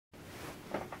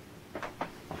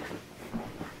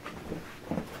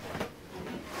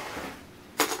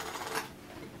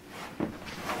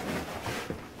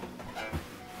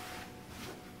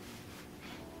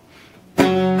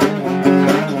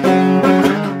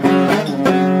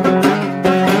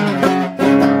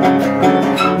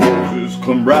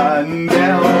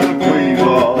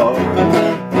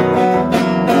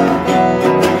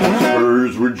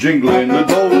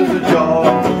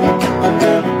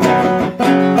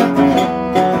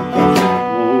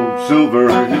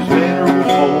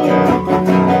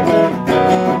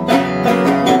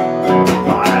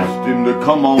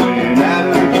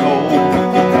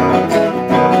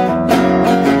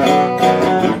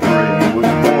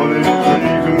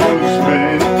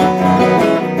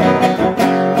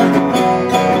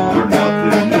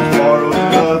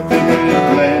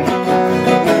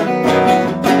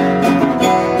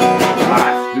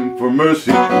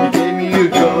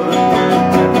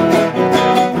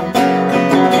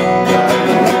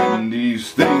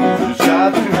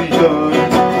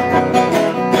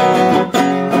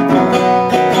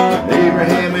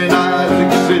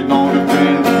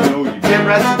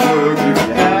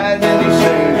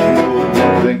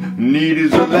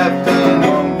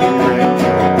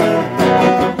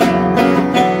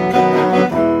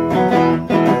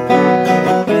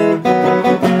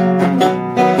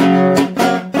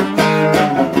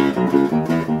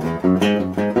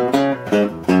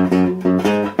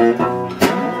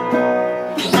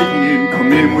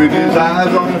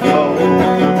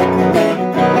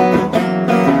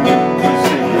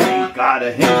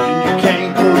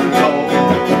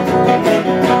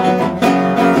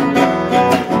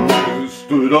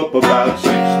stood up about 6'10".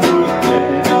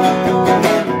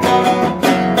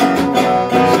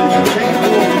 Said you can't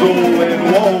go and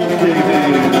walk in.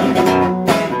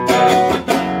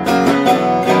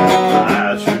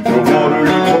 I said for water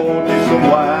you poured me some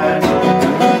wine.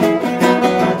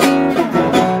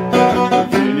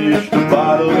 Finished the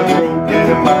bottle and broke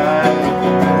into mine.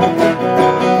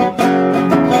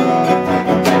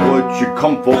 What you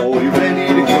come for, you ready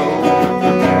to go?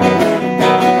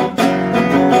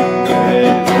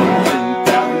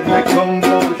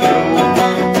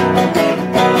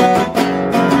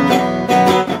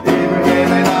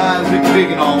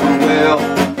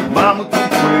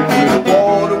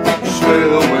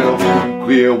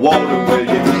 Clear water where you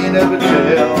can't ever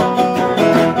tell.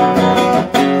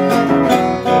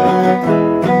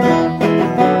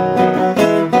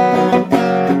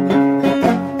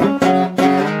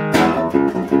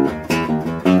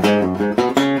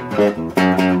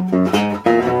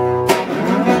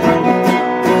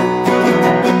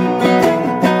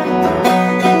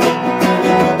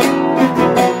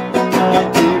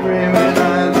 Abraham and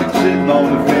Isaac sitting on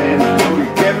the fence, so you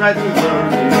can't write the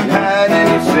words, you hide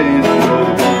any sense.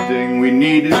 One thing we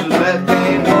need is a left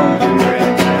hand on the right.